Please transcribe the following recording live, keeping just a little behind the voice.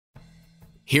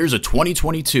Here's a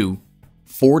 2022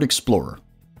 Ford Explorer.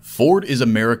 Ford is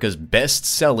America's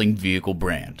best-selling vehicle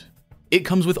brand. It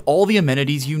comes with all the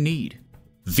amenities you need.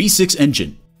 V6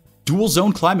 engine,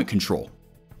 dual-zone climate control,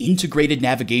 integrated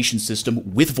navigation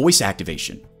system with voice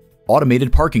activation,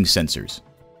 automated parking sensors,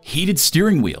 heated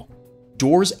steering wheel,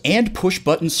 doors and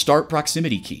push-button start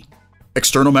proximity key,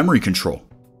 external memory control,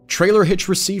 trailer hitch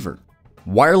receiver,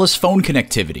 wireless phone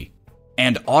connectivity,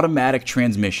 and automatic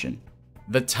transmission.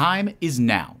 The time is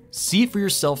now. See it for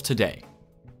yourself today.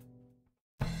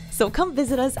 So come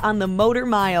visit us on the Motor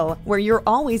Mile, where you're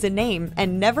always a name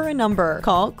and never a number.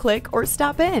 Call, click, or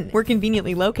stop in. We're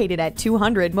conveniently located at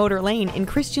 200 Motor Lane in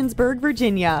Christiansburg,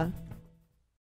 Virginia.